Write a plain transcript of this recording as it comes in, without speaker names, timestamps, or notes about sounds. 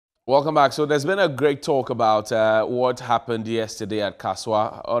Welcome back. So there's been a great talk about what happened yesterday at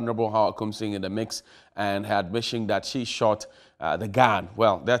Kaswa. Honorable Hawa Kumsing in the mix and her admission that she shot the gun.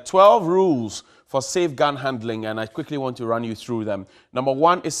 Well, there are 12 rules for safe gun handling, and I quickly want to run you through them. Number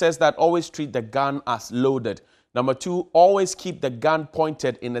 1, it says that always treat the gun as loaded. Number 2, always keep the gun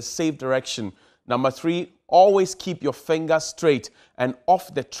pointed in a safe direction. Number 3, always keep your finger straight and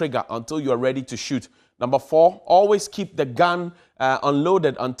off the trigger until you are ready to shoot. Number 4, always keep the gun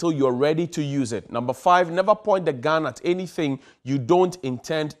unloaded until you're ready to use it. Number 5, never point the gun at anything you don't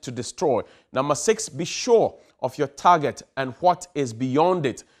intend to destroy. Number 6, be sure of your target and what is beyond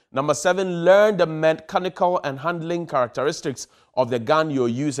it. Number 7, learn the mechanical and handling characteristics of the gun you're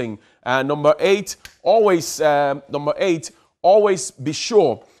using. Number 8, always be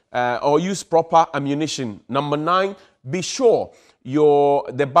sure or use proper ammunition. Number 9, be sure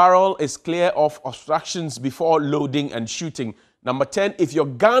the barrel is clear of obstructions before loading and shooting. Number 10, if your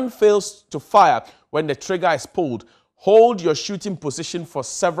gun fails to fire when the trigger is pulled, hold your shooting position for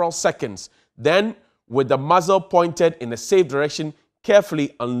several seconds. Then, with the muzzle pointed in a safe direction,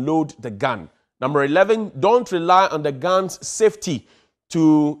 carefully unload the gun. Number 11, don't rely on the gun's safety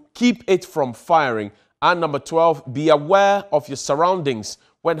to keep it from firing. And number 12, be aware of your surroundings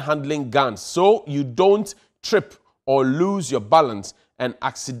when handling guns so you don't trip or lose your balance and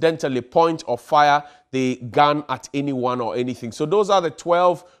accidentally point or fire the gun at anyone or anything. So those are the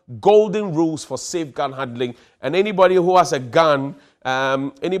 12 golden rules for safe gun handling. And anybody who has a gun,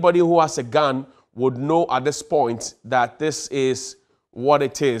 would know at this point that this is what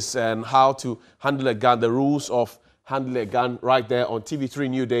it is and how to handle a gun, the rules of handling a gun right there on TV3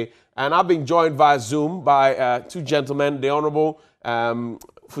 New Day. And I've been joined via Zoom by two gentlemen, the Honorable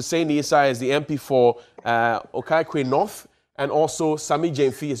Hussein Issa is the MP for Okaikwe North, and also Sami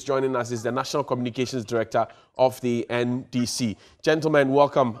Jemfi is joining us, is the National Communications Director of the NDC. Gentlemen,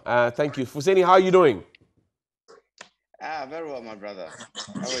 welcome. Thank you. Husseini, how are you doing? Very well, my brother.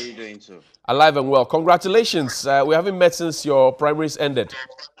 How are you doing too? Alive and well. Congratulations. We haven't met since your primaries ended.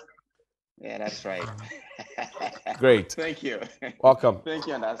 Yeah, that's right. Great. Thank you. Welcome. Thank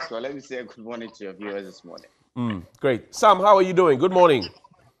you, and that's Let me say good morning to your viewers this morning. Great. Sam, how are you doing? Good morning.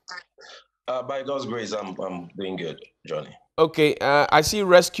 By God's grace, I'm doing good, Johnny. Okay, I see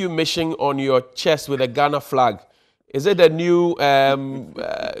rescue mission on your chest with a Ghana flag. Is it a new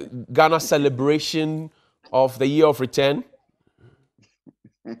Ghana celebration of the year of return?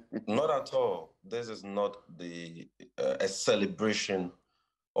 Not at all. This is not a celebration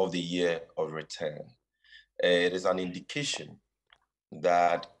of the year of return. It is an indication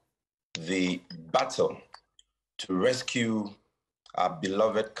that the battle to rescue our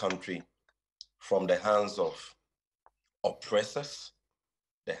beloved country from the hands of oppressors,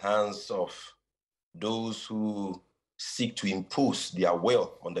 the hands of those who seek to impose their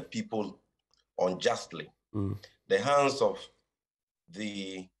will on the people unjustly, the hands of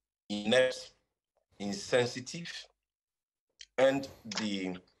the inept, insensitive, and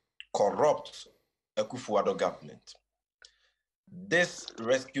the corrupt Akufo-Addo government. This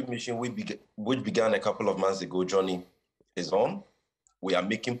rescue mission, which began a couple of months ago, Johnny, is on. We are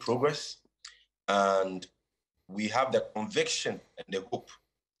making progress, and we have the conviction and the hope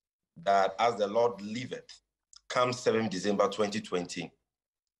that as the Lord liveth, come 7 December 2020,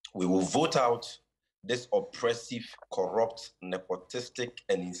 we will vote out this oppressive, corrupt, nepotistic,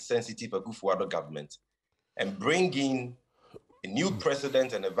 and insensitive Akufo-Addo government and bring in a new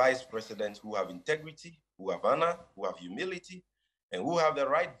president and a vice president who have integrity, who have honor, who have humility, and who have the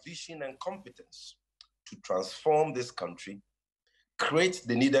right vision and competence to transform this country, create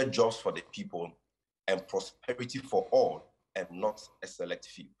the needed jobs for the people, and prosperity for all, and not a select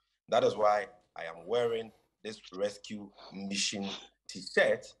few. That is why I am wearing this rescue mission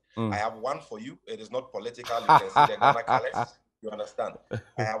t-shirt. I have one for you. It is not political. You can see the Ghana colors. You understand?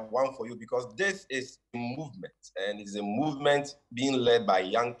 I have one for you because this is a movement, and it's a movement being led by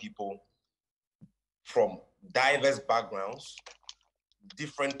young people from diverse backgrounds,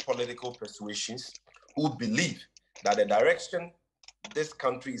 different political persuasions, who believe that the direction this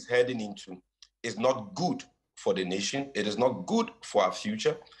country is heading into is not good for the nation. It is not good for our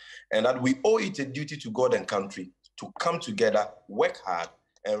future, and that we owe it a duty to God and country to come together, work hard,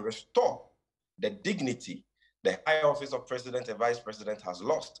 and restore the dignity the high office of president and vice president has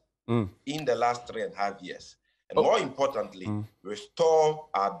lost in the last 3.5 years. And more importantly, restore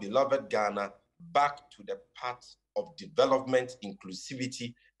our beloved Ghana back to the path of development,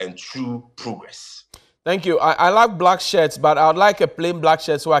 inclusivity, and true progress. Thank you. I like black shirts, but I would like a plain black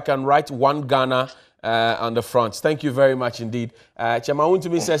shirt so I can write One Ghana on the front. Thank you very much indeed. Chairman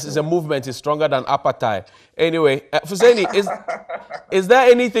Wontumi says it's a movement is stronger than apartheid. Anyway, Fuseni, is there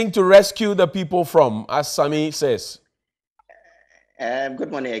anything to rescue the people from, as Sami says? Good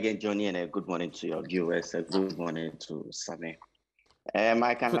morning again, Johnny, and good morning to your viewers. Good morning to Sami.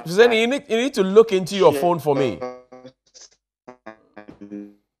 Fuseni, you need to look into your phone for me.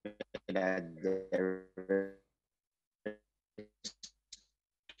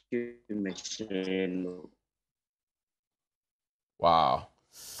 Wow.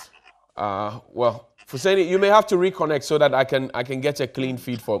 Well, Fuseni, you may have to reconnect so that I can get a clean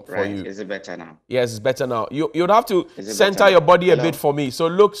feed for you. Is it better now? Yes, it's better now. You'd have to center your body a bit for me. So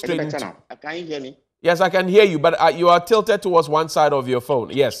look straight into... Now? Can you hear me? Yes, I can hear you, but you are tilted towards one side of your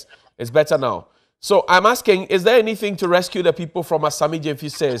phone. Yes, it's better now. So I'm asking, is there anything to rescue the people from, as Sami Gyamfi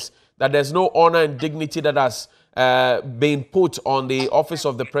says, that there's no honor and dignity that has been put on the office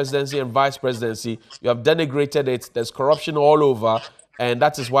of the presidency and vice presidency? You have denigrated it. There's corruption all over. And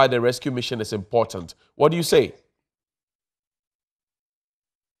that is why the rescue mission is important. What do you say?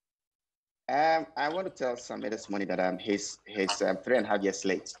 I want to tell Sami this morning that he's 3.5 years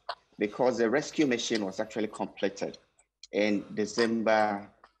late, because the rescue mission was actually completed in December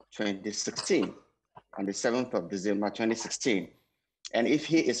 2016, on the 7th of December 2016. And if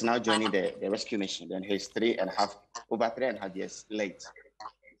he is now joining the rescue mission, then he's over 3.5 years late.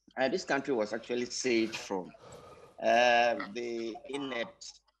 And this country was actually saved from the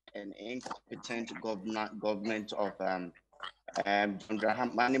inept and incompetent government of John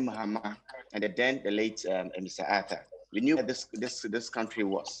Dramani Mahama and then the late Mr. Arthur. We knew what this country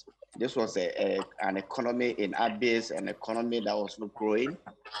was. This was an economy in abyss, an economy that was not growing,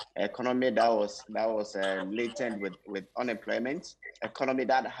 an economy that was latent with unemployment, economy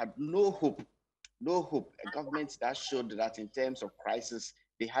that had no hope, a government that showed that in terms of crisis,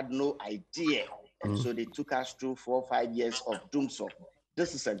 they had no idea. And so they took us through 4 or 5 years of doomsday.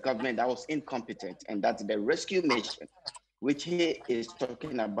 This is a government that was incompetent, and that's the rescue mission, which he is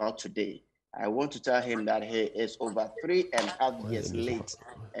talking about today. I want to tell him that he is over 3.5 years late,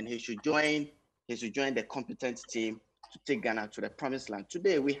 and he should join the competent team to take Ghana to the promised land.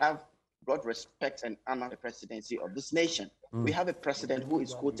 Today, we have brought respect and honor the presidency of this nation. We have a president who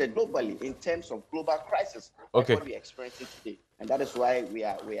is quoted globally in terms of global crisis. That's what we're experiencing today. And that is why we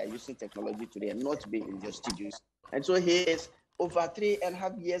are using technology today and not being in your studios. And so he is over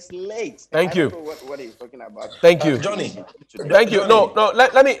 3.5 years late. Thank you. I don't know what he's talking about. Thank you, Johnny. Thank you. No.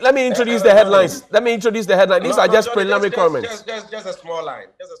 Let me introduce the headlines. Let me introduce the headlines. These are just Johnny, preliminary comments. Just a small line.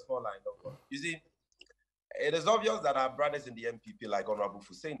 You see, it is obvious that our brothers in the MPP, like Honorable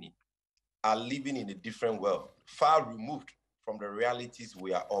Fuseni, are living in a different world, far removed from the realities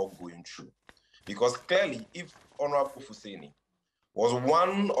we are all going through. Because clearly, if Honorable Fuseni was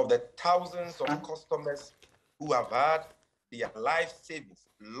one of the thousands of customers who have had their life savings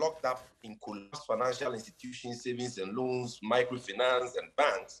locked up in collapsed financial institutions, savings and loans, microfinance and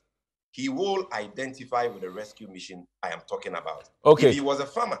banks, he will identify with the rescue mission I am talking about. Okay. If he was a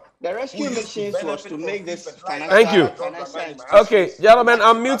farmer, the rescue mission was to make this financial. Thank you. Okay, gentlemen,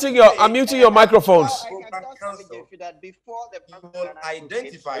 I'm muting your microphones. He will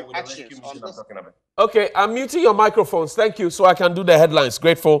identify with the rescue mission I'm talking about. Okay, I'm muting your microphones. Thank you, so I can do the headlines.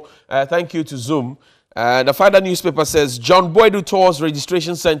 Grateful. Thank you to Zoom. The Finder newspaper says John Boydu tours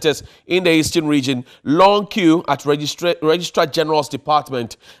registration centers in the Eastern region, long queue at Registrar General's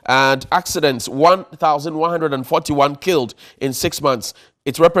Department, and accidents 1,141 killed in 6 months.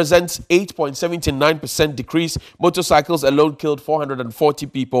 It represents 8.79% decrease. Motorcycles alone killed 440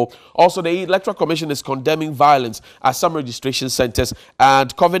 people. Also, the Electoral Commission is condemning violence at some registration centers,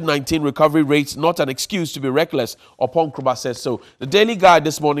 and COVID-19 recovery rates not an excuse to be reckless. Upon Kruba says so. The Daily Guide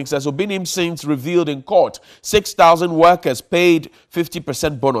this morning says Obinim Saints revealed in court 6,000 workers paid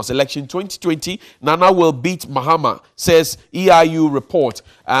 50% bonus. Election 2020, Nana will beat Mahama, says EIU report.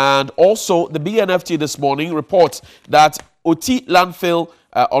 And also, the BNFT this morning reports that Oti landfill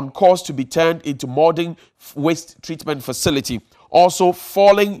on course to be turned into modern waste treatment facility. Also,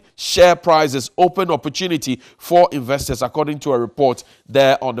 falling share prices open opportunity for investors, according to a report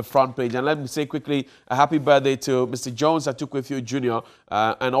there on the front page. And let me say quickly, a happy birthday to Mr. Jones Atukwefio Jr.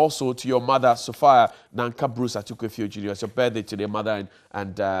 And also to your mother, Sophia Nanka Bruce Atukwefio Jr. It's your birthday to their mother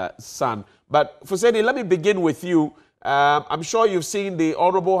and son. But Fuseni, let me begin with you. I'm sure you've seen the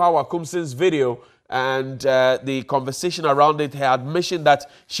Honorable Hawa Kumsin's video and the conversation around it, her admission that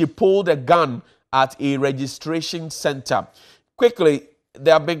she pulled a gun at a registration center. Quickly, they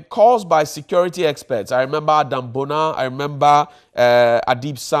have been caused by security experts. I remember Adam Bona, I remember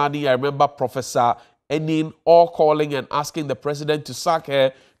Adib Sani, I remember Professor Enin, all calling and asking the president to sack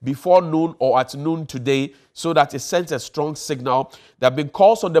her before noon or at noon today so that it sends a strong signal. There have been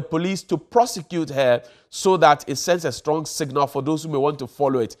calls on the police to prosecute her so that it sends a strong signal for those who may want to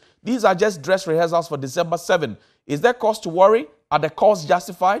follow it. These are just dress rehearsals for December 7. Is there cause to worry? Are the calls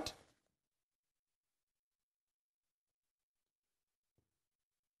justified?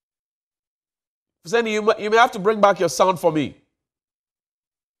 Fuseni, you may have to bring back your sound for me.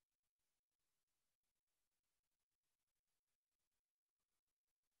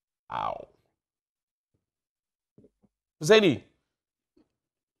 Ow. Fuseni,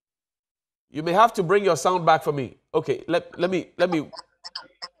 you may have to bring your sound back for me. Okay, let me.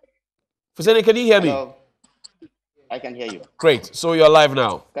 Fuseni, can you hear me? Hello. I can hear you. Great. So you're live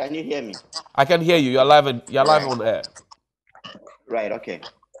now. Can you hear me? I can hear you. You're live and you're live on air. Right. Okay.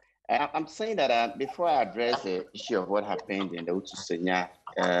 I'm saying that before I address the issue of what happened in the Utu Senya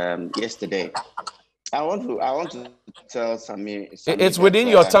yesterday, I want to tell Sammy. It's within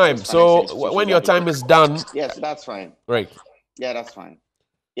your time. So when your time is done. Yes, that's fine. Great. Yeah, that's fine.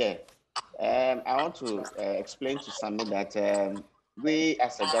 Yeah. I want to explain to Sammy that we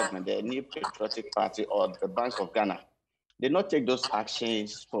as a government, the New Patriotic Party or the Bank of Ghana, did not take those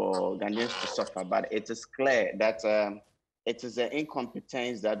actions for Ghanaians to suffer, but it is clear that it is the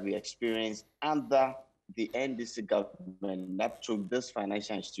incompetence that we experience under the NDC government that took these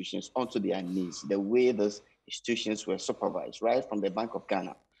financial institutions onto their knees, the way those institutions were supervised, right from the Bank of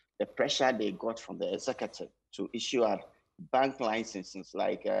Ghana, the pressure they got from the executive to issue out bank licenses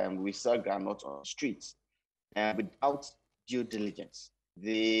like we sell groundnut on the streets without due diligence.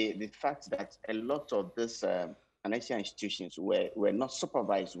 The fact that a lot of these financial institutions were not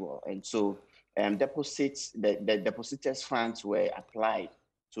supervised well, and so deposits, the depositors' funds were applied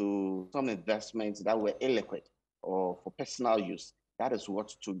to some investments that were illiquid or for personal use. That is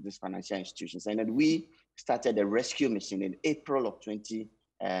what took these financial institutions. And then we started a rescue mission in April of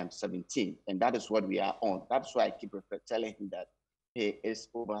 2017, and that is what we are on. That's why I keep telling him that he is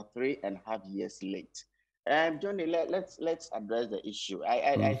over 3.5 years late. Johnny, let's address the issue.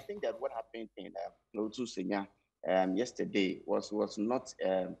 I think that what happened in Utu Senya yesterday was not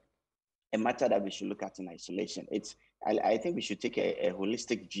a matter that we should look at in isolation. I think we should take a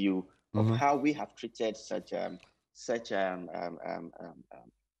holistic view of how we have treated such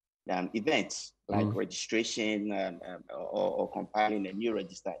events like registration or compiling a new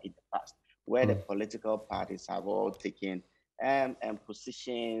register in the past, where the political parties have all taken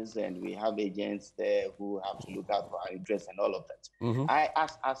positions, and we have agents there who have to look out for our interests and all of that. I,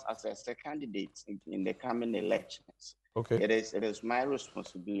 as a candidate in the coming elections, it is my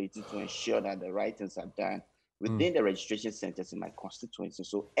responsibility to ensure that the right things are done within the registration centers in my constituency.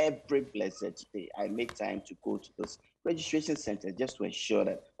 So every blessed day, I make time to go to those registration centers just to ensure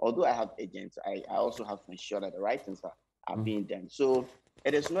that, although I have agents, I also have to ensure that the right things are being done. So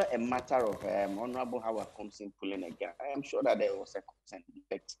it is not a matter of Honorable Howard comes in pulling a gun. I am sure that there was a consent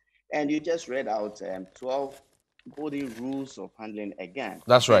effect. And you just read out 12 golden rules of handling a gun.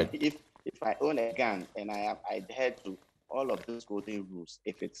 That's right. If I own a gun and I adhere to all of those golden rules,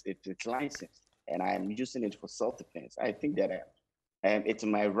 if it's licensed and I am using it for self-defense, I think that it's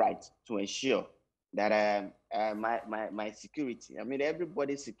my right to ensure that my security, I mean,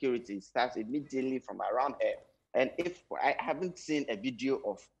 everybody's security starts immediately from around here. And if I haven't seen a video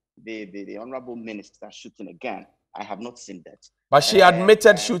of the Honorable Minister shooting a gun, I have not seen that. But she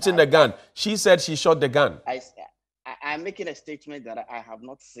admitted shooting the gun. She said she shot the gun. I'm making a statement that I have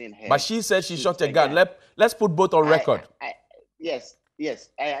not seen her. But she said she shot a gun. Let's put both on record. Yes.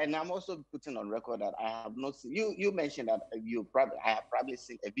 And I'm also putting on record that I have not seen. You mentioned that I have probably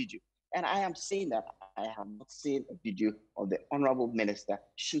seen a video. And I am saying that I have not seen a video of the Honorable Minister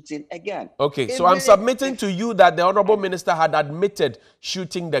shooting a gun. Okay, so I'm submitting to you that the Honorable Minister had admitted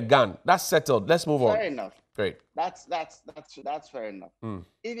shooting the gun. That's settled. Let's move on. Fair enough. Great. That's fair enough.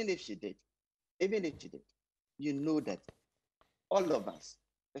 Even if she did, you know that all of us,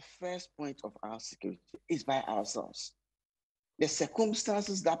 the first point of our security is by ourselves. The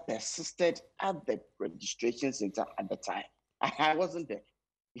circumstances that persisted at the registration center at the time, I wasn't there.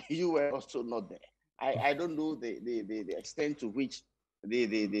 You were also not there. I don't know the extent to which the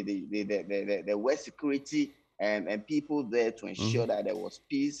were security and people there to ensure that there was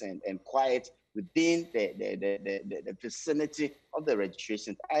peace and quiet within the vicinity of the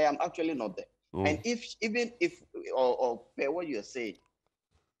registration. I am actually not there. And even if what you're saying,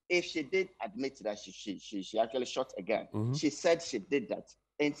 if she did admit that she actually shot a gun, she said she did that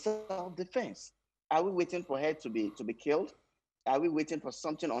in self-defense. Are we waiting for her to be killed? Are we waiting for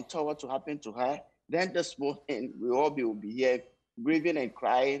something untoward to happen to her? Then this morning, we all will be here grieving and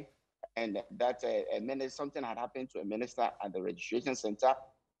crying, and that something had happened to a minister at the registration center.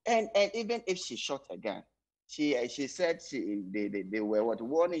 And even if she shot a gun, she said they were what,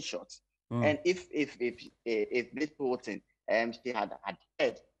 warning shots. And if this person she had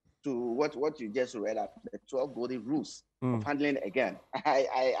adhered to what you just read out, the 12 golden rules of handling a gun,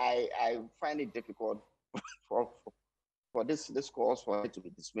 I find it difficult for this cause for it to be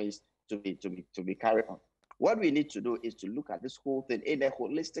dismissed, to be carried on. What we need to do is to look at this whole thing in a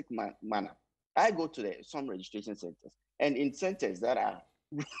holistic manner. I go to some registration centers, and in centers that are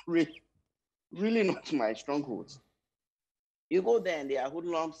really not my strongholds, you go there and there are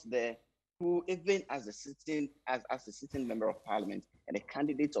hoodlums there who, even as a sitting member of parliament and a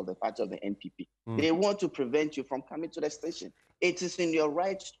candidate of the party of the NPP, they want to prevent you from coming to the station. It is in your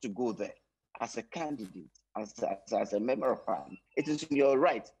right to go there as a candidate, as a member of parliament. It is in your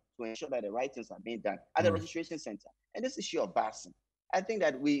right to ensure that the right things are being done at the registration center. And this issue of busing, I think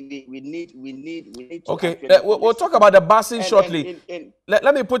that we need to. Okay, we'll talk about the busing shortly.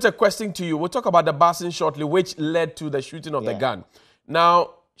 Let me put a question to you. We'll talk about the busing shortly, which led to the shooting of the gun.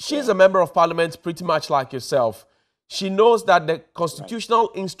 Now, she's a member of parliament, pretty much like yourself. She knows that the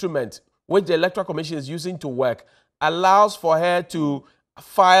constitutional instrument which the Electoral Commission is using to work allows for her to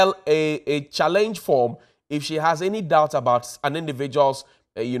file a challenge form if she has any doubt about an individual's,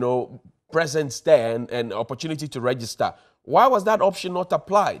 presence there and opportunity to register. Why was that option not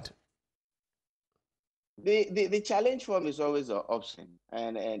applied? The challenge form is always an option,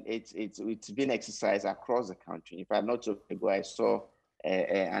 and it's been exercised across the country. If I'm not too ago, I saw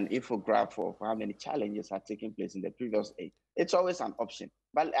an infographic of how many challenges are taking place in the previous age. It's always an option,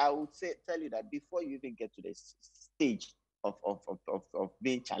 but I would tell you that before you even get to this stage of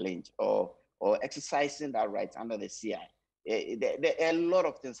being challenged or exercising that right under the CI, a lot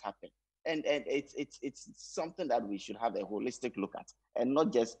of things happen. And it's something that we should have a holistic look at, and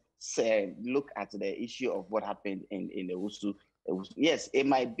not just look at the issue of what happened in the Wusu. Yes, it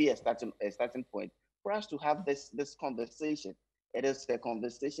might be a starting point for us to have this conversation. It is a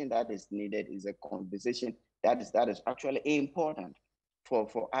conversation that is needed. Is a conversation that is actually important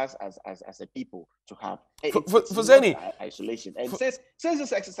for us as a people to have. For Zeni, isolation. And since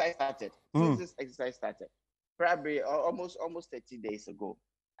this exercise started, probably almost 30 days ago,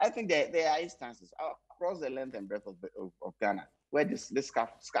 I think there are instances across the length and breadth of Ghana where this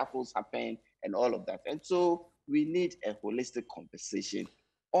scaffolds happen and all of that. And so we need a holistic conversation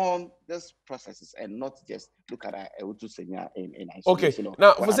on these processes and not just look at Owusu Senya in isolation. Okay,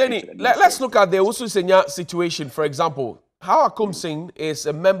 now, Fuseni, let's look at the Owusu Senya situation, for example. Hawa Kumsing is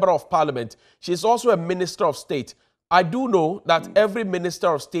a member of parliament. She's also a minister of state. I do know that every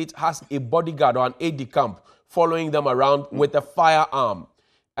minister of state has a bodyguard or an aide-de-camp following them around with a firearm.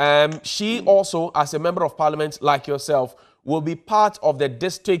 She also, as a member of parliament like yourself, will be part of the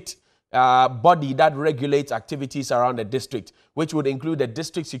district body that regulates activities around the district, which would include the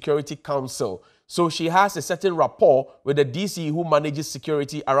District Security Council. So she has a certain rapport with the DC who manages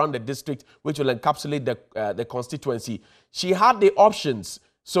security around the district, which will encapsulate the constituency. She had the options.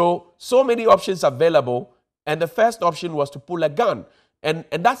 So many options available. And the first option was to pull a gun. And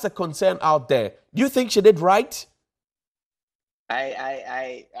that's a concern out there. Do you think she did right?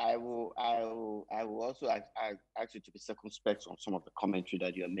 I will also ask you to be circumspect on some of the commentary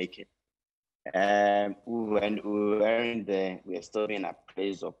that you're making. When we are still being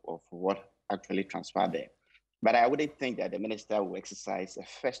appraised of what actually transpired there. But I wouldn't think that the minister will exercise the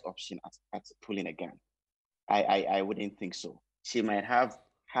first option at pulling a gun. I wouldn't think so. She might have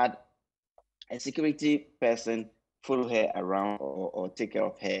had a security person follow her around or take care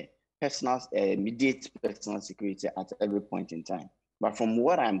of her immediate personal security at every point in time. But from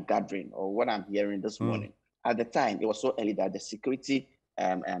what I'm gathering or what I'm hearing this morning, at the time, it was so early that the security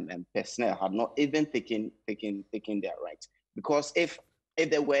personnel had not even taken their rights. Because if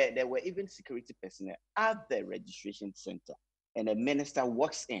there were even security personnel at the registration center and a minister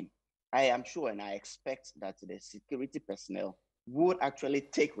walks in, I am sure and I expect that the security personnel would actually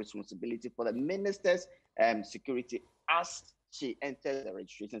take responsibility for the minister's security as she enters the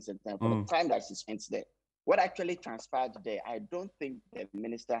registration center for the time that she spends there. What actually transpired there, I don't think the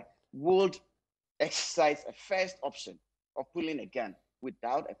minister would exercise a first option of pulling a gun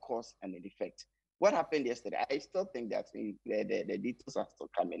without a cause and an effect. What happened yesterday, I still think that the details are still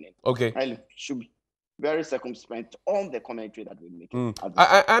coming in. Okay. I should be very circumspect on the commentary that we're making.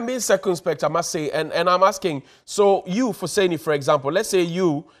 I'm being circumspect, I must say, and I'm asking, so you, Fuseni, for example, let's say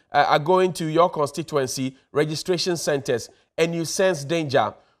you are going to your constituency registration centers and you sense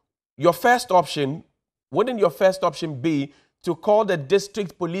danger. Your first option, wouldn't your first option be to call the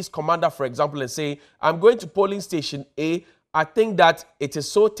district police commander, for example, and say, I'm going to polling station A. I think that it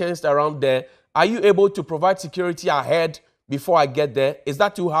is so tensed around there. Are you able to provide security ahead before I get there? Is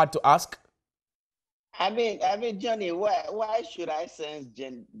that too hard to ask? I mean, Johnny, why should I sense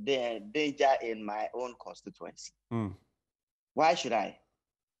the danger in my own constituency? Why should I?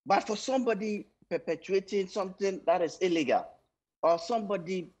 But for somebody perpetuating something that is illegal, or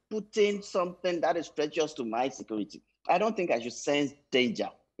somebody putting something that is treacherous to my security, I don't think I should sense danger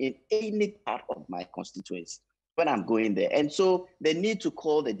in any part of my constituency when I'm going there. And so they need to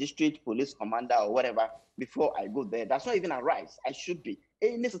call the district police commander or whatever before I go there. That's not even a right. I should be.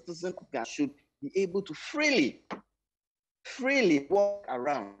 Any citizen should be able to freely walk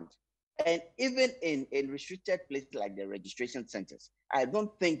around. And even in restricted places like the registration centers, I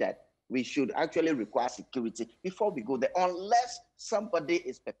don't think that we should actually require security before we go there, unless somebody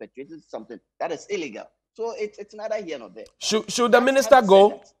is perpetrating something that is illegal. So it's neither here nor there. Should the minister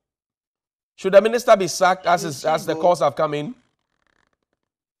go? Should the minister be sacked as the calls have come in?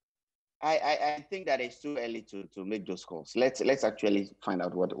 I think that it's too early to make those calls. Let's actually find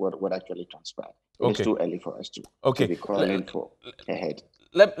out what actually transpired. It's too early for us to be calling for ahead.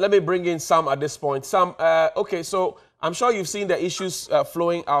 Let me bring in Sam at this point. Sam, okay, so I'm sure you've seen the issues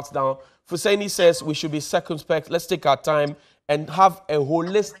flowing out now. Fussaini says we should be circumspect. Let's take our time and have a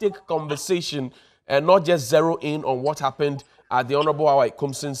holistic conversation and not just zero in on what happened at the Honorable Hawa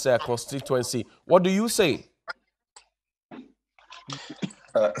Ikumsin's constituency. What do you say?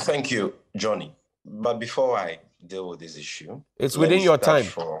 Thank you, Johnny. But before I deal with this issue, it's within your time.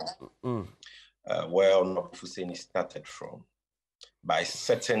 Where Honorable Fussaini started from, by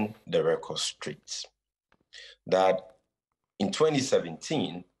setting the record straight. That in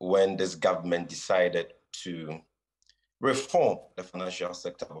 2017, when this government decided to reform the financial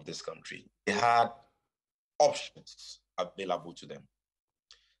sector of this country, they had options available to them.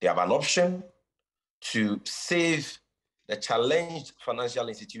 They have an option to save the challenged financial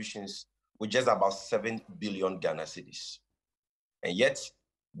institutions with just about 7 billion Ghana cedis. And yet,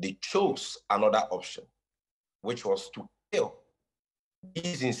 they chose another option, which was to kill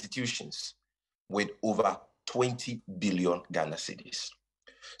these institutions with over 20 billion Ghana cedis.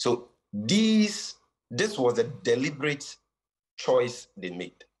 So this was a deliberate choice they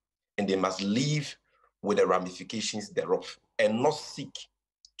made, and they must live with the ramifications thereof and not seek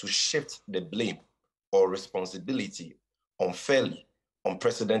to shift the blame or responsibility unfairly on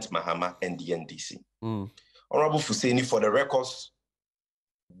President Mahama and the NDC. Honorable Fussaini, for the records,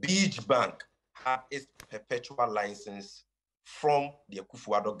 Beach Bank had its perpetual license from the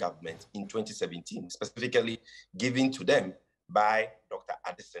Akufo-Addo government in 2017, specifically given to them by Dr.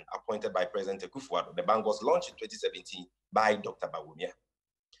 Addison, appointed by President Akufo-Addo. The bank was launched in 2017 by Dr. Bawumia.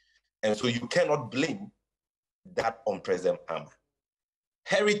 And so you cannot blame that on President Mahama.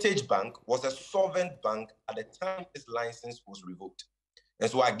 Heritage Bank was a solvent bank at the time its license was revoked. And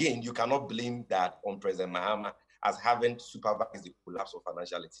so again, you cannot blame that on President Mahama as having supervised the collapse of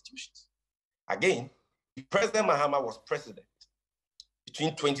financial institutions. Again, President Mahama was president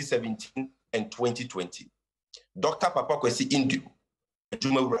between 2017 and 2020. Dr. Papa Kwesi Indu,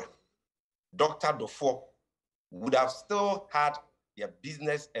 Jumawura, Dr. Dofo would have still had their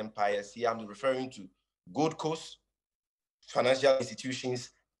business empires here. I'm referring to Gold Coast, financial institutions,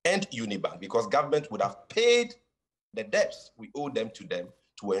 and Unibank, because government would have paid the debts we owe them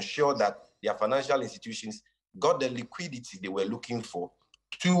to ensure that their financial institutions got the liquidity they were looking for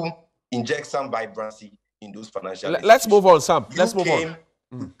to inject some vibrancy in those financial institutions. Let's move on, Sam. Let's move on.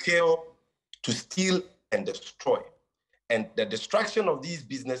 To kill, to steal, and destroy. And the destruction of these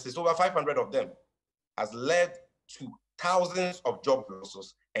businesses, over 500 of them, has led to thousands of job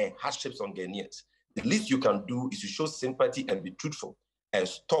losses and hardships on Ghanaians. The least you can do is to show sympathy and be truthful and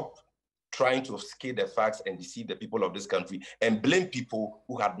stop trying to obscure the facts and deceive the people of this country and blame people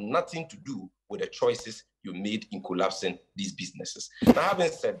who had nothing to do with the choices you made in collapsing these businesses. Now,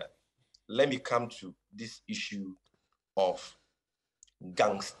 having said that, let me come to this issue of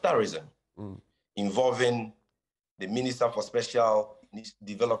gangsterism involving the Minister for Special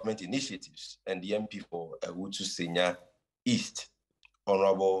Development Initiatives and the MP for Awutu Senya East,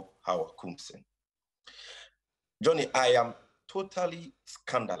 Honorable Hawa Ikumsin. Johnny, I am totally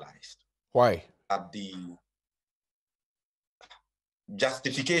scandalized. Why? At the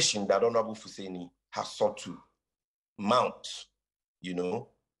justification that Honorable Fussaini has sought to mount,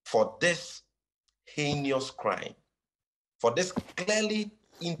 for this heinous crime, for this clearly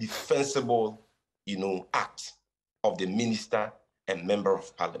indefensible, act of the minister and member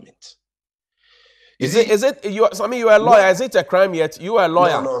of parliament. You're a lawyer. Is it a crime yet? You are a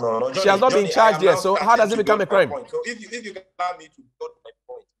lawyer. No. She has not been charged yet, so how does it become a crime? So if you allow me to got my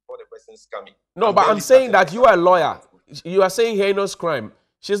point before the person's coming. No, but I'm saying that you are a lawyer. You are saying heinous crime.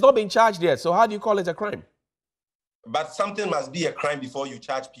 She's not been charged yet, so how do you call it a crime? But something must be a crime before you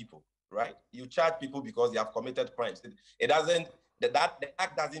charge people, right? You charge people because they have committed crimes. It doesn't, the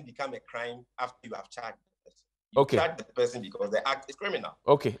act doesn't become a crime after you have charged the person. You charge the person because the act is criminal.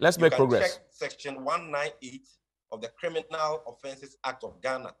 Okay, let's make progress. Check section 198 of the Criminal Offences Act of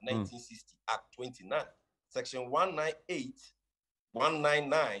Ghana, 1960, Act 29. Section 198,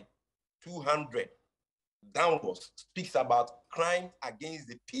 199, 200 downwards speaks about crimes against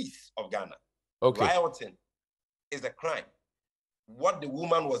the peace of Ghana. Okay. Rioting is a crime. What the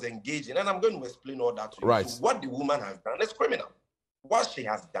woman was engaged in, and I'm going to explain all that to you. Right. So what the woman has done is criminal. What she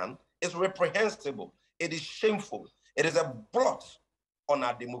has done is reprehensible. It is shameful. It is a blot on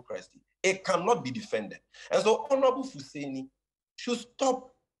our democracy. It cannot be defended. And so Honorable Fuseni should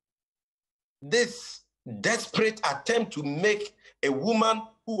stop this desperate attempt to make a woman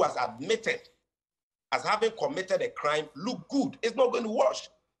who was admitted as having committed a crime look good. It's not going to wash.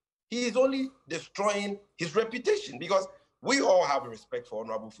 He is only destroying his reputation, because we all have respect for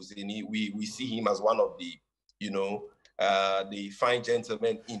Honorable Fuseni. We see him as one of the, the fine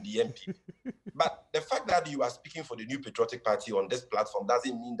gentlemen in the MP. But the fact that you are speaking for the New Patriotic Party on this platform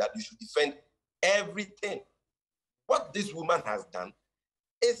doesn't mean that you should defend everything. What this woman has done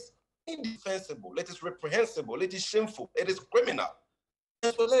is indefensible. It is reprehensible. It is shameful. It is criminal.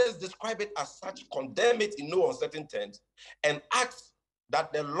 And so let us describe it as such, condemn it in no uncertain terms, and ask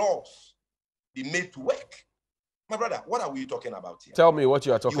that the laws be made to work. My brother, what are we talking about here? Tell me what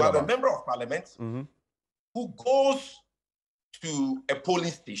you are talking about. You have a member of parliament who goes to a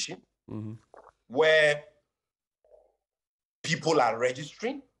polling station where people are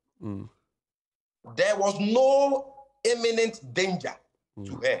registering. There was no imminent danger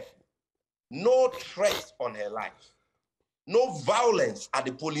to her, no threat on her life, no violence at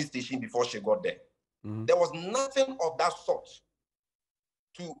the polling station before she got there. There was nothing of that sort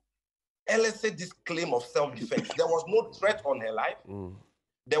to elicit this claim of self-defense. There was no threat on her life.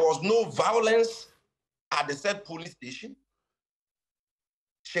 There was no violence at the said police station.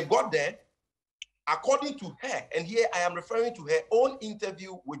 She got there, according to her, and here I am referring to her own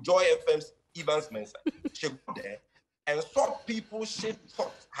interview with Joy FM's Evans Mensah. She got there and saw people she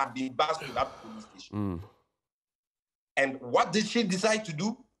thought had been bussed to that police station. And what did she decide to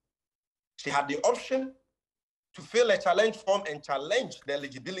do? She had the option to fill a challenge form and challenge the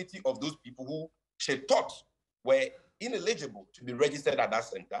eligibility of those people who she thought were ineligible to be registered at that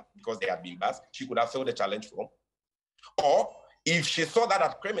center because they had been bussed. She could have filled a challenge form. Or if she saw that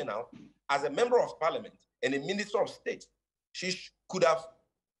as criminal, as a member of parliament and a minister of state, she could have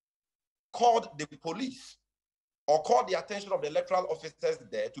called the police or called the attention of the electoral officers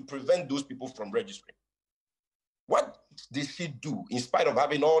there to prevent those people from registering. What did she do in spite of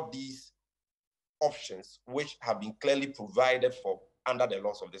having all these options which have been clearly provided for under the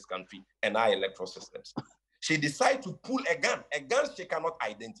laws of this country and our electoral systems? She decided to pull a gun she cannot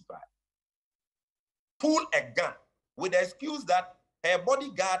identify. Pull a gun with the excuse that her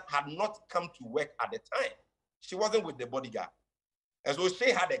bodyguard had not come to work at the time. She wasn't with the bodyguard. And so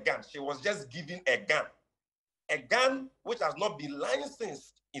she had a gun. She was just given a gun which has not been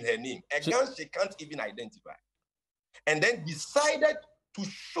licensed in her name, a gun she can't even identify. And then decided to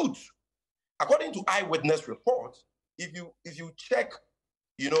shoot. According to eyewitness reports, if you check,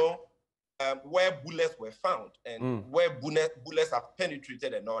 where bullets were found and where bullets have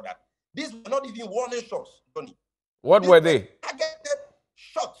penetrated and all that, these were not even warning shots, Tony. What were they? Targeted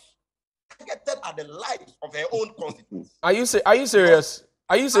shots, targeted at the lives of her own constituents. Are you serious?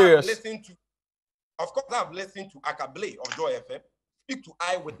 Are you serious? Of course, I've listened to Akable of Joy FM speak to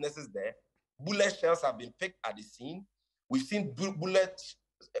eyewitnesses there. Bullet shells have been picked at the scene. We've seen bullets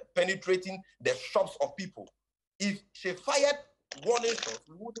penetrating the shops of people. If she fired warning shots,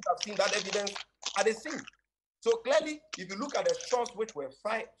 we wouldn't have seen that evidence at the scene. So clearly, if you look at the shots which were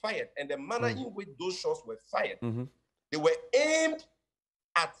fired and the manner in which those shots were fired, they were aimed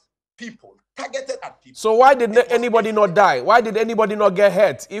at people, targeted at people. So why did anybody not die? Why did anybody not get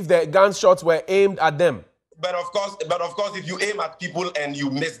hurt if the gunshots were aimed at them? But of course, if you aim at people and you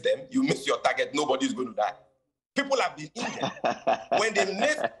miss them, you miss your target, nobody's going to die. People have been injured.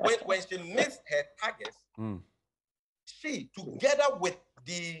 when she missed her targets, she, together with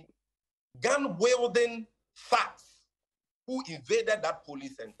the gun-wielding thugs who invaded that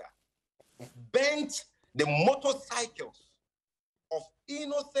police center, bent the motorcycles of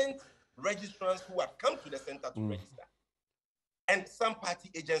innocent registrants who had come to the center to register, and some party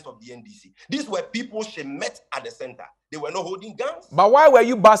agents of the NDC. These were people she met at the center. They were not holding guns. But why were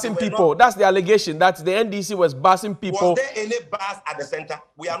you busing people? That's the allegation, that the NDC was busing people. Was there any bus at the center?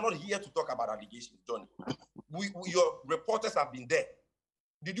 We are not here to talk about allegations, Johnny. Your reporters have been there.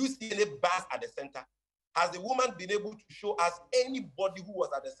 Did you see any bus at the center? Has the woman been able to show us anybody who was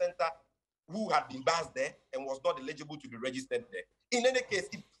at the center who had been buzzed there and was not eligible to be registered there? In any case,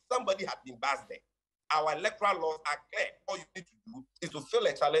 if somebody had been buzzed there, our electoral laws are clear. All you need to do is to fill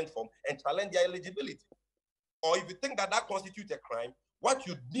a challenge form and challenge their eligibility. Or if you think that that constitutes a crime, what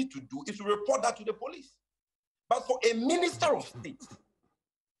you need to do is to report that to the police. But for a minister of state,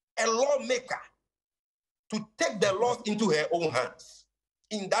 a lawmaker, to take the laws into her own hands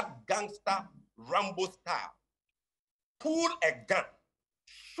in that gangster Rambo style, pull a gun,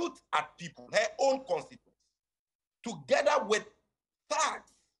 shoot at people, her own constituents, together with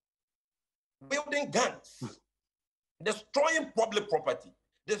thugs, building guns, destroying public property,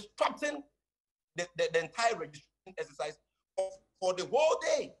 disrupting the entire registration exercise for the whole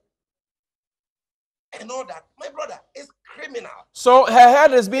day. And all that, my brother, is criminal. So her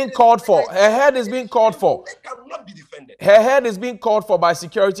head is being called for. Her head is being called for. It cannot be defended. Her head is being called for by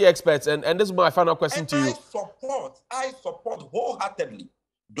security experts. And this is my final question to you. I support wholeheartedly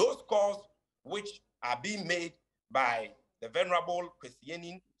those calls which are being made by the venerable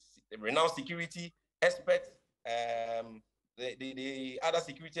Kwesi, the renowned security experts, the other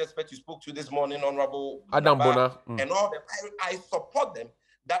security experts you spoke to this morning, Honorable Adam Bona, and all them. I support them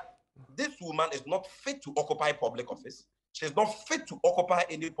that this woman is not fit to occupy public office. She's not fit to occupy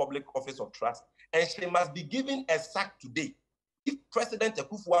any public office of trust, and she must be given a sack today. If President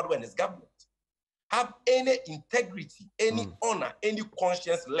Akufo-Addo and his government have any integrity, any honor, any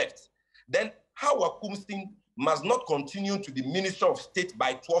conscience left, then Hawa Kumsing must not continue to be Minister of State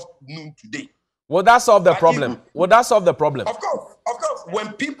by 12 noon today. Will that solve the problem? Will that solve the problem? Of course.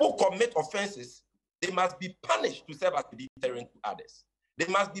 When people commit offenses, they must be punished to serve as a deterrent to others. They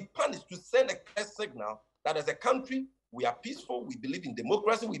must be punished to send a clear signal that as a country, we are peaceful, we believe in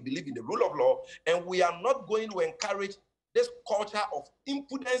democracy, we believe in the rule of law, and we are not going to encourage this culture of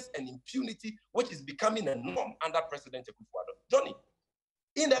impudence and impunity, which is becoming a norm under President Akufo-Addo. Johnny,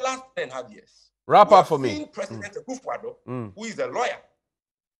 in the last 10.5 years, wrap up for me. President Akufo-Addo, who is a lawyer,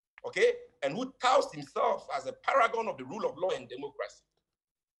 okay, and who touts himself as a paragon of the rule of law and democracy,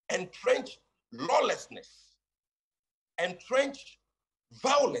 entrench lawlessness, entrench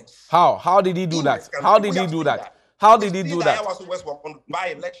violence. How did he do that? How did he do that? How did he do that? By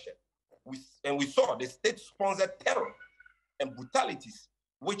election, we saw the state-sponsored terror and brutalities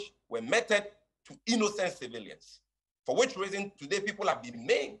which were meted to innocent civilians. For which reason today people have been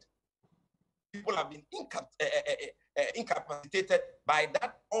maimed. People have been incapacitated by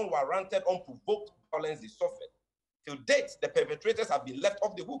that unwarranted, unprovoked violence they suffered. Till date, the perpetrators have been left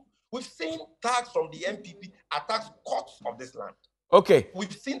off the hook. We've seen tags from the MPP attack courts of this land. Okay.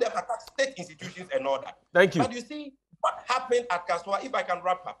 We've seen them attack state institutions and all that. Thank you. But you see, what happened at Kasoa, if I can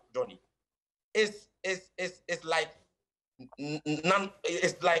wrap up, Johnny, is like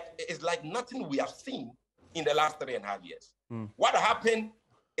nothing we have seen in the last 3.5 years. What happened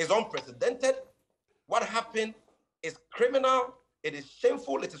is unprecedented. What happened is criminal. It is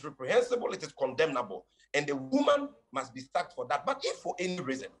shameful. It is reprehensible. It is condemnable. And the woman must be sacked for that. But if for any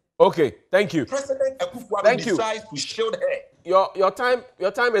reason, okay, thank you. President Akufo-Addo decides to shield her. Your time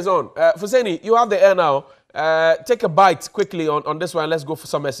is on. Fuseni, you have the air now. Take a bite quickly on this one. Let's go for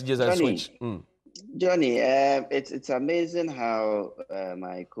some messages and switch. Johnny, it's amazing how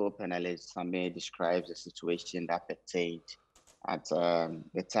my co-panelist Samir describes the situation that pertained at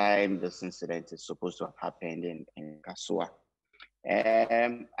the time this incident is supposed to have happened in Kasoa.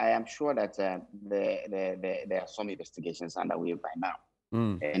 I am sure that there are some investigations underway by now.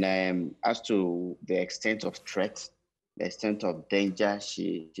 And as to the extent of threat, the extent of danger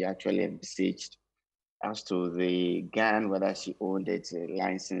she actually envisaged, as to the gun, whether she owned it,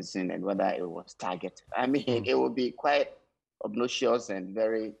 licensing, and whether it was targeted. I mean, it would be quite obnoxious and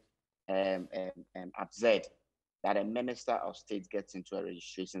very absurd that a minister of state gets into a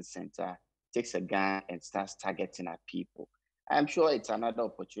registration center, takes a gun, and starts targeting at people. I'm sure it's another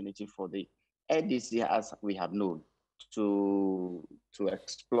opportunity for the NDC, as we have known, to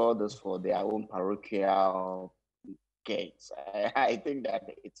explore this for their own parochial gains. I think that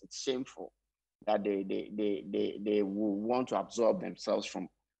it's shameful that they will want to absorb themselves from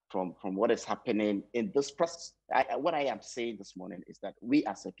what is happening in this process. What I am saying this morning is that we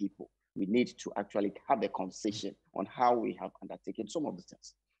as a people, we need to actually have a conversation on how we have undertaken some of the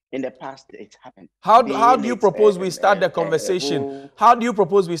things. In the past, it happened. How do you propose we start the conversation? How do you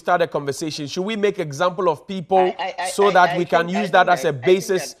propose we start a conversation? Should we make example of people so that we can use that as a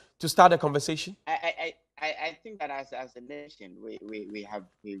basis to start a conversation? I think that as a nation,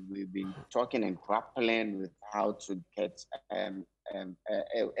 we've been talking and grappling with how to get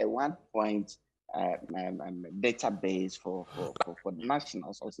a 1 point database for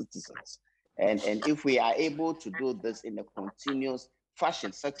nationals or citizens. And if we are able to do this in a continuous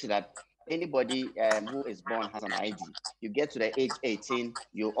fashion, such that anybody who is born has an ID, you get to the age 18,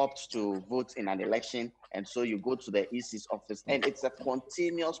 you opt to vote in an election, and so you go to the EC's office, and it's a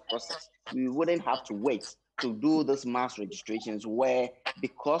continuous process. We wouldn't have to wait to do this mass registrations where,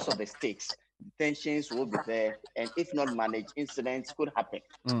 because of the stakes, tensions will be there, and if not managed, incidents could happen.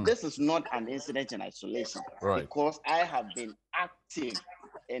 This is not an incident in isolation, because I have been active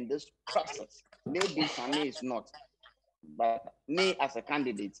in this process. Maybe Sami is not, but me as a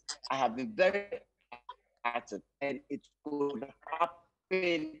candidate, I have been very active, and it could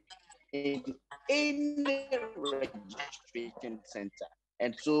happen in any registration center.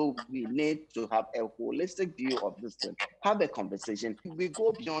 And so we need to have a holistic view of this thing, have a conversation. We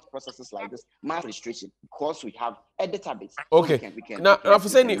go beyond processes like this, mass registration, because we have a database. Okay. So we can now,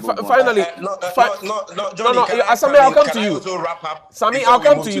 Fuseni, finally, Johnny, Sami, I'll come to you. Sami, I'll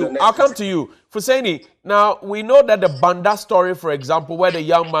come to you. I'll come to you. Fuseni, now we know that the Banda story, for example, where the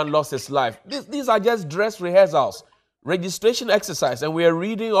young man lost his life, these are just dress rehearsals, registration exercise, and we are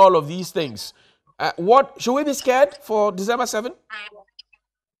reading all of these things. What should we be scared for December 7th?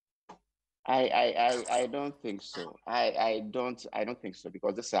 I don't think so. I don't think so,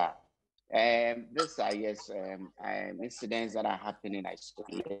 because these are yes incidents that are happening in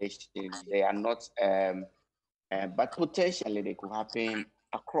isolation. They are not but potentially they could happen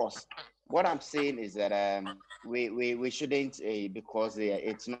across. What I'm saying is that we shouldn't because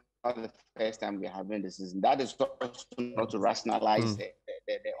it's not the first time we're having this. That is not to rationalize the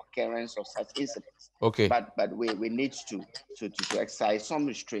occurrence of such incidents. Okay. But we need to exercise some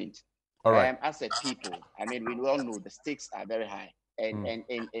restraint. All right. As a people, I mean, we all know the stakes are very high, and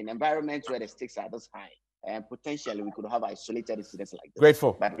in environments where the stakes are this high, and potentially we could have isolated incidents like this.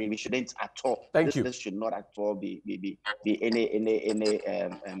 Grateful. But we shouldn't at all. Thank you. This should not at all be any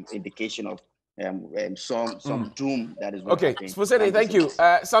indication of some doom that is. Okay, Fuseni, thank you.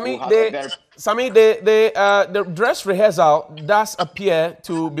 Sami, the dress rehearsal does appear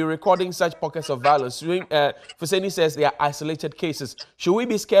to be recording such pockets of violence. Fuseni says they are isolated cases. Should we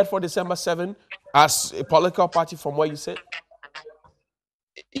be scared for December 7 as a political party from where you sit?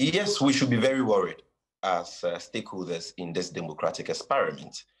 Yes, we should be very worried as stakeholders in this democratic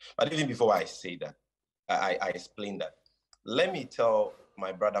experiment. But even before I say that, I explain that. Let me tell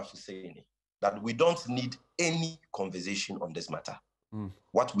my brother Fuseni that we don't need any conversation on this matter.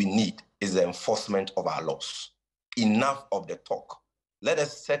 What we need is the enforcement of our laws. Enough of the talk. Let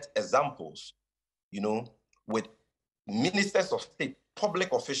us set examples, with ministers of state,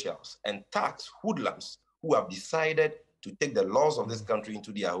 public officials, and tax hoodlums who have decided to take the laws of this country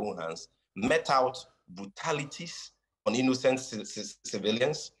into their own hands, met out brutalities on innocent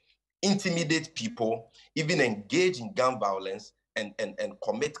civilians, intimidate people, even engage in gun violence, and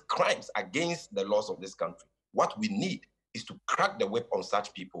commit crimes against the laws of this country. What we need is to crack the whip on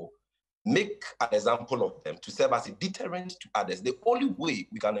such people, make an example of them to serve as a deterrent to others. The only way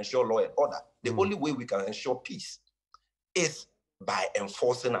we can ensure law and order, the only way we can ensure peace is by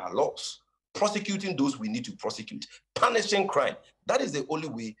enforcing our laws, prosecuting those we need to prosecute, punishing crime. That is the only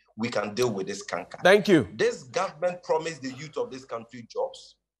way we can deal with this canker. Thank you. This government promised the youth of this country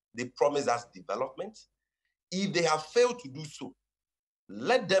jobs. They promised us development. If they have failed to do so,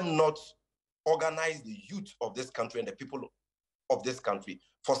 let them not organize the youth of this country and the people of this country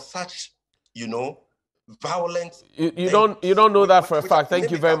for such, violent. You don't know that for a fact. Thank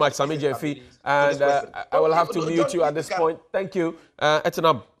you very much, Sami Gyamfi. And I will have to mute you at this point. Thank you.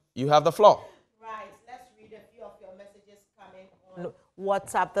 Etenam, you have the floor. Right. Let's read a few of your messages coming on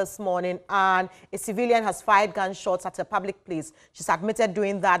WhatsApp this morning. And a civilian has fired gunshots at a public place. She's admitted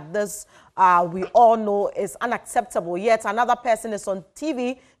doing that. This, we all know, is unacceptable. Yet another person is on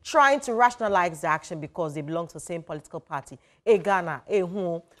TV trying to rationalize the action because they belong to the same political party. Ghana,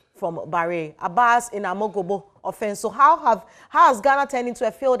 who from Bahrain, Abbas in Amogobo offense. So how has Ghana turned into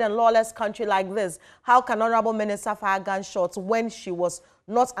a failed and lawless country like this? How can Honorable Minister fire gunshots when she was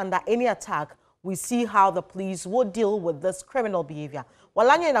not under any attack? We see how the police would deal with this criminal behavior.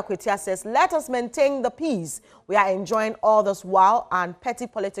 Walanya Inakwetia says, let us maintain the peace. We are enjoying all this while, and petty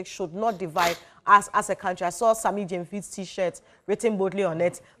politics should not divide us as a country. I saw Sami Gyamfi's T-shirt written boldly on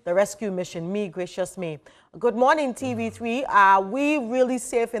it, the rescue mission, me, gracious me. Good morning, TV3. Are we really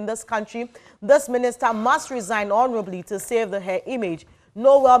safe in this country? This minister must resign honorably to save her image.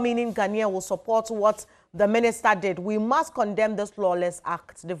 No well-meaning Ghanaian will support what the minister did. We must condemn this lawless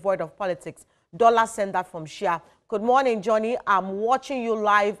act, devoid of politics. Dollar sent that from Shia. Good morning, Johnny. I'm watching you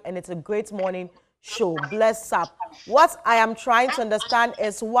live, and it's a great morning show. Bless up. What I am trying to understand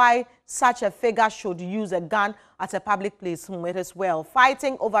is why such a figure should use a gun at a public place. It is well.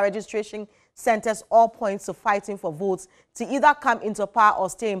 Fighting over registration centers all points to fighting for votes to either come into power or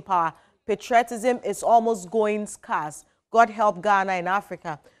stay in power. Patriotism is almost going scarce. God help Ghana and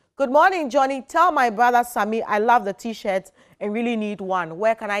Africa. Good morning, Johnny. Tell my brother Sammy I love the T-shirt and really need one.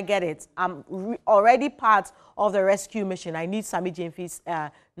 Where can I get it? I'm already part of the rescue mission. I need Sammy James'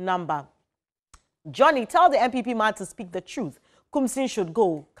 number. Johnny, tell the MPP man to speak the truth. Kumsin should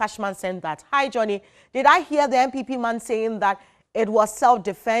go. Cashman sent that. Hi, Johnny. Did I hear the MPP man saying that it was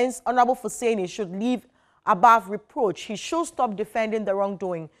self-defense? Honorable Hussaini should leave above reproach. He should stop defending the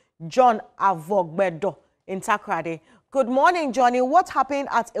wrongdoing. John Avogbedo in Takrade. Good morning, Johnny. What happened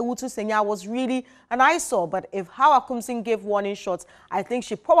at Ewutu Senya was really an eyesore, but if Hawa Kumsin gave warning shots, I think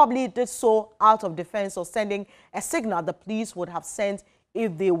she probably did so out of defense or sending a signal the police would have sent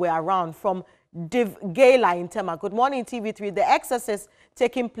if they were around. From Div Gala in Tema. Good morning, TV3. The excesses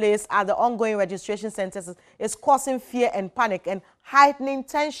taking place at the ongoing registration centers is causing fear and panic and heightening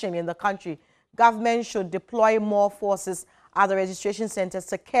tension in the country. Government should deploy more forces at the registration centers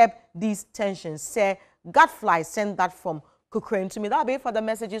to curb these tensions. Say, Godfly sent that from Cochrane to me. That'll be for the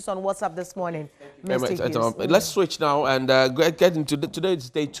messages on WhatsApp this morning. Let's switch now and get into today's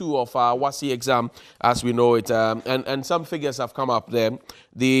day 2 of our WASSCE exam, as we know it, and some figures have come up there.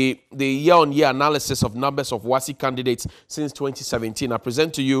 The year-on-year analysis of numbers of WASSCE candidates since 2017. I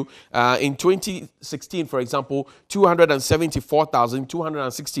present to you in 2016, for example,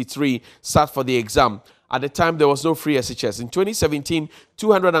 274,263 sat for the exam. At the time, there was no free SHS. In 2017,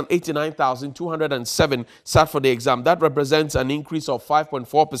 289,207 sat for the exam. That represents an increase of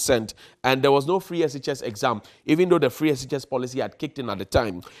 5.4%. And there was no free SHS exam, even though the free SHS policy had kicked in at the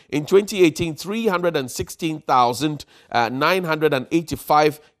time. In 2018,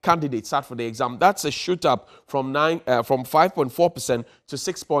 316,985 candidates sat for the exam. That's a shoot up from 5.4% to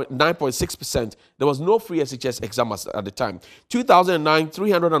 9.6%. There was no free SHS exam at the time. 2009,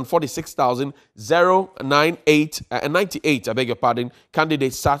 346,098, I beg your pardon,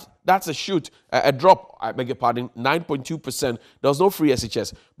 candidates sat. That's a drop, I beg your pardon, 9.2%. There was no free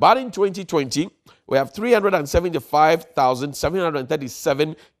SHS. But in 2020, we have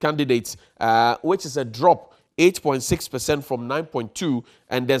 375,737 candidates, which is a drop 8.6% from 9.2%,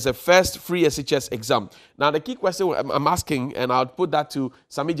 and there's a first free SHS exam. Now, the key question I'm asking, and I'll put that to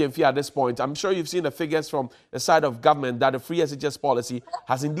Sammy Jemfi at this point, I'm sure you've seen the figures from the side of government that the free SHS policy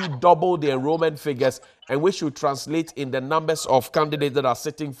has indeed doubled the enrollment figures, and which should translate in the numbers of candidates that are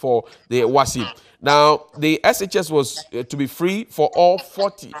sitting for the WASSCE. Now, the SHS was to be free for all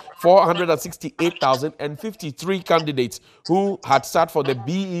 468,053 candidates who had sat for the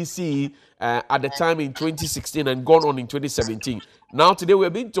BEC at the time in 2016 and gone on in 2017. Now, today we're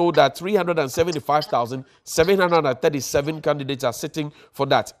being told that 375,737 candidates are sitting for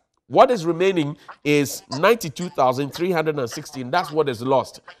that. What is remaining is 92,316. That's what is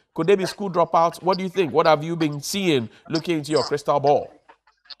lost. Could there be school dropouts? What do you think? What have you been seeing looking into your crystal ball?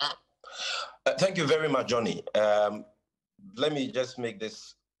 Thank you very much, Johnny. Let me just make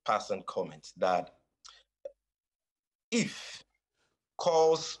this passing comment that if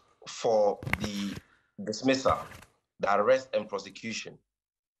calls for the dismissal, the arrest and prosecution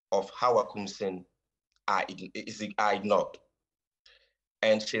of Hawa Kumsin are ignored,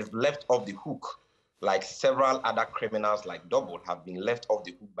 and she's left off the hook, like several other criminals like Double have been left off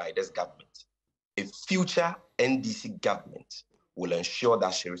the hook by this government, a future NDC government will ensure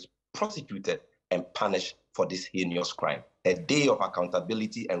that she is prosecuted and punished for this heinous crime. A day of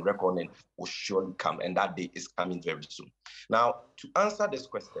accountability and reckoning will surely come, and that day is coming very soon. Now, to answer this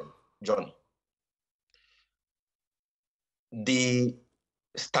question, Johnny, the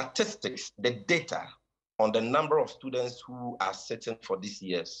statistics, the data on the number of students who are sitting for this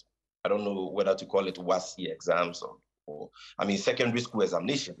year's, I don't know whether to call it WASSCE exams or I mean, secondary school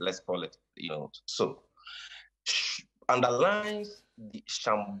examination, let's call it, so underlines the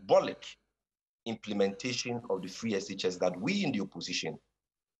shambolic implementation of the free SHS that we in the opposition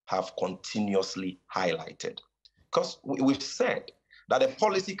have continuously highlighted. Because we've said that a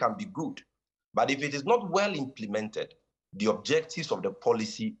policy can be good, but if it is not well implemented, the objectives of the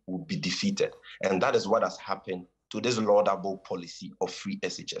policy will be defeated. And that is what has happened to this laudable policy of free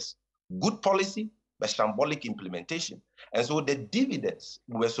SHS. Good policy, but shambolic implementation. And so the dividends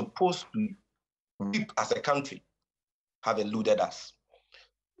we were supposed to reap as a country have eluded us.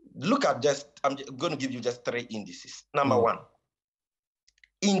 Look at I'm going to give you just 3 indices. Number one,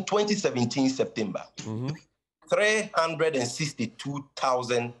 in 2017, September,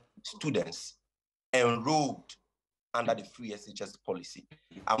 362,000 students enrolled under the free SHS policy.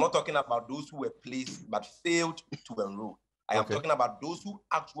 I'm not talking about those who were placed but failed to enroll. I am talking about those who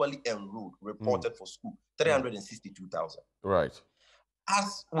actually enrolled, reported for school, 362,000. Right.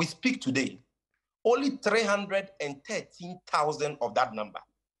 As we speak today, only 313,000 of that number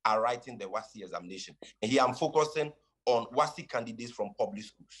are writing the WASSCE examination. And here I'm focusing on WASSCE candidates from public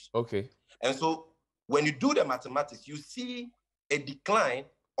schools. Okay. And so when you do the mathematics, you see a decline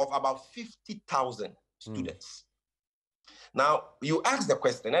of about 50,000 students. Now, you ask the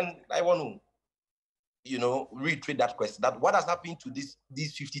question, and I want to, reiterate that question, that what has happened to these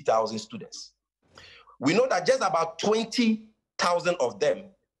 50,000 students? We know that just about 20,000 of them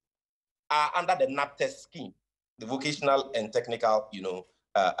are under the NAPTES scheme, the vocational and technical,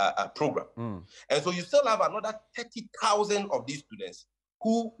 program. And so you still have another 30,000 of these students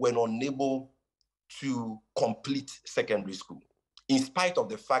who were unable to complete secondary school, in spite of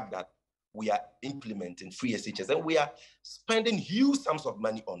the fact that we are implementing free SHS and we are spending huge sums of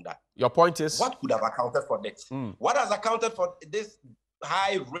money on that. Your point is? What could have accounted for that? What has accounted for this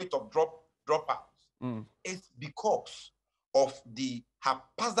high rate of dropouts is because of the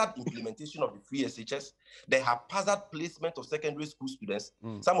haphazard implementation of the free SHS, the haphazard placement of secondary school students,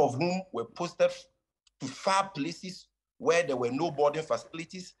 some of whom were posted to far places where there were no boarding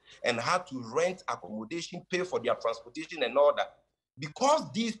facilities and had to rent accommodation, pay for their transportation and all that. Because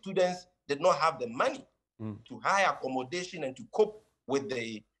these students did not have the money to hire accommodation and to cope with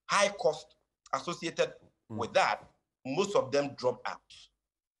the high cost associated with that, most of them dropped out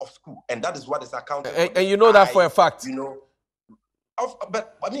of school. And that is what is accounted for. And you know that for a fact.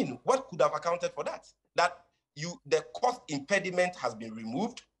 But I mean, what could have accounted for that? That the cost impediment has been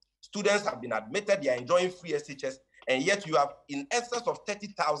removed, students have been admitted, they are enjoying free SHS, and yet you have in excess of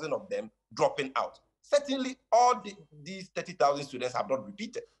 30,000 of them dropping out. Certainly, all these 30,000 students have not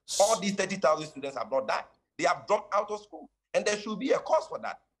repeated. All these 30,000 students have not died. They have dropped out of school, and there should be a cause for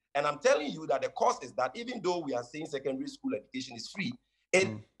that. And I'm telling you that the cause is that even though we are saying secondary school education is free, it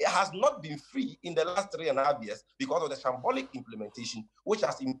has not been free in the last 3.5 years because of the shambolic implementation, which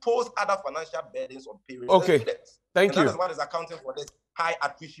has imposed other financial burdens on parents and students. Thank you. That is what is accounting for this high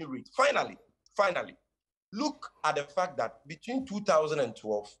attrition rate. Finally, look at the fact that between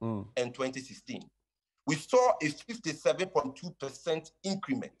 2012 and 2016, we saw a 57.2%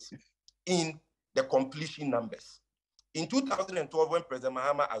 increment in the completion numbers. In 2012, when President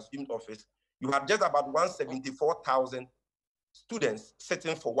Mahama assumed office, you had just about 174,000 students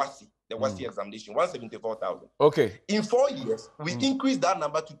sitting for WASSCE, the WASSCE examination, 174,000. Okay. In 4 years, we increased that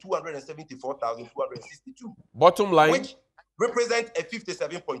number to 274,262. Bottom line. Which represents a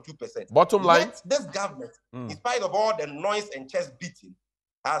 57.2%. Bottom line. Yet this government, in spite of all the noise and chest beating,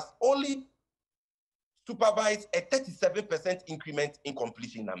 has only supervised a 37% increment in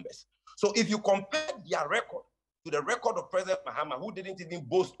completion numbers. So if you compare their record to the record of President Mahama, who didn't even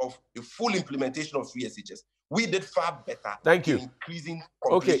boast of a full implementation of free SHS, we did far better. Thank you. Increasing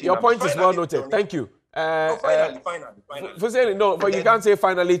completion okay, your numbers. Point is well noted. Thank you. Finally. Fuseni, no, but you can't say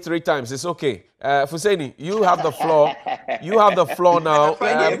finally 3 times. It's okay. Fuseni, you have the floor. You have the floor now.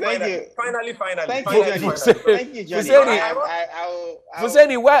 Finally. Thank you, Johnny.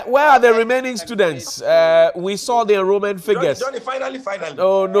 Fuseni, where are the remaining students? We saw the enrollment figures. Johnny, finally.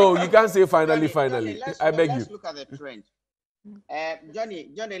 Oh, no, you can't say finally. Johnny, I beg you. Let's look at the trend.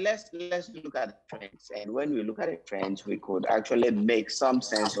 Johnny, let's look at the trends. And when we look at the trends, we could actually make some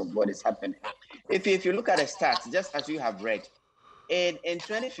sense of what is happening. If you look at the stats, just as you have read, in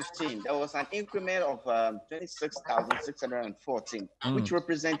 2015, there was an increment of 26,614, which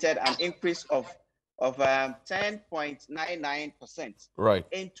represented an increase of 10.99%. Right.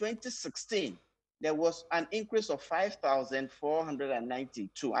 In 2016, there was an increase of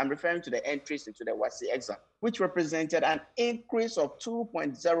 5,492. I'm referring to the entries into the WASSCE exam, which represented an increase of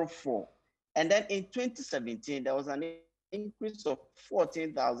 2.04. And then in 2017, there was an increase of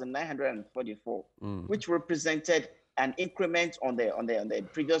 14,944, which represented an increment on the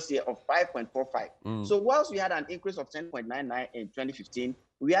previous year of 5.45. So whilst we had an increase of 10.99 in 2015,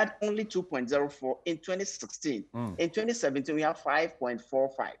 we had only 2.04 in 2016. In 2017, we have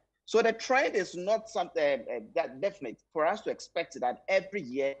 5.45. So the trend is not something that definite for us to expect that every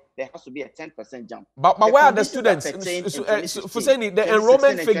year there has to be a 10% jump. But where are the students? Fuseni, the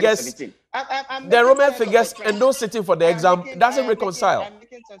enrollment figures, the enrollment figures and those sitting for the exam doesn't reconcile. I'm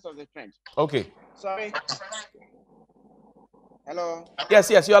making sense of the trend. Okay. Sorry. Hello. Yes,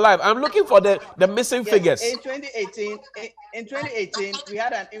 you're live. I'm looking for the missing figures. In 2018, we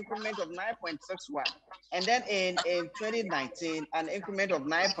had an increment of 9.61, and then in 2019, an increment of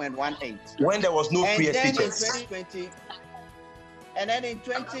 9.18. When there was no free SHS. And then in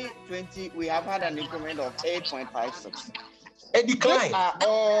 2020, we have had an increment of 8.56. A decline. These are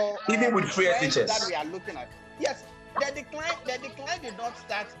all even with free SHS that we are looking at. Yes, the decline did not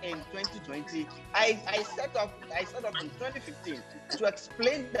start in 2020. I set up in 2015 to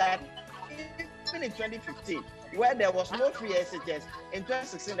explain that even in 2015, where there was no free SHS, in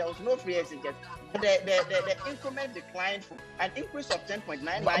 2016 there was no free SHS. The increment declined from an increase of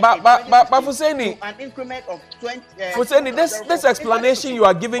 10.99. But Fuseni, an increment of 20. Fuseni, this explanation you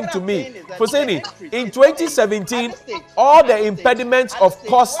are giving to me, Fuseni, in 2017, all the impediments of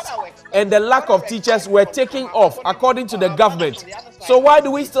cost and the lack of teachers were taken off according to the government. So why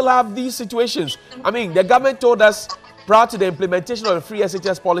do we still have these situations? I mean, the government told us prior to the implementation of the free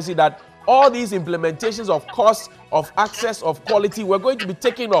SHS policy that all these implementations of cost, of access, of quality were going to be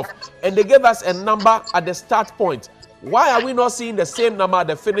taken off, and they gave us a number at the start point. Why are we not seeing the same number at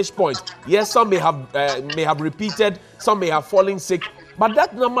the finish point? Yes, some may have repeated, some may have fallen sick, but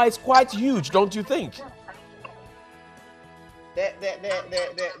that number is quite huge, don't you think?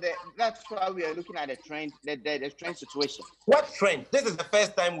 That's why we are looking at the trend, the trend situation. What trend? This is the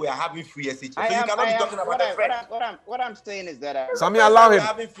first time we are having free SHS. So you cannot be talking about the trend. What I'm saying is that Sami, allow him.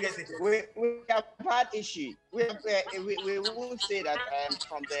 We have had issues. We will say that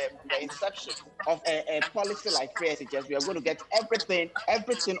from the inception of a policy like free SHS, we are going to get everything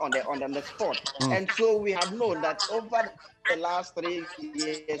on the spot. And so we have known that over the last 3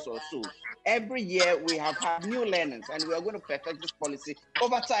 years or so, every year we have had new learnings, and we are going to perfect this policy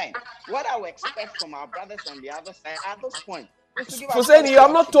over time. What I would expect from our brothers on the other side at this point. Fuseni, you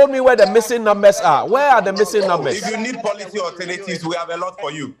have not told me where the missing numbers are. Where are the missing numbers? If you need policy alternatives, we have a lot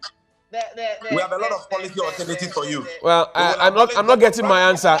for you. We have a lot of policy alternatives for you. Well, I'm not getting my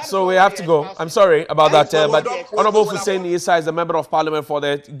answer, so we have to go. I'm sorry about that. But Honorable Fuseni Issa is the Member of Parliament for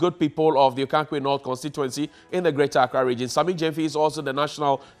the good people of the Okankwe North constituency in the Greater Accra region. Sami Gyamfi is also the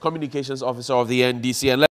National Communications Officer of the NDC. And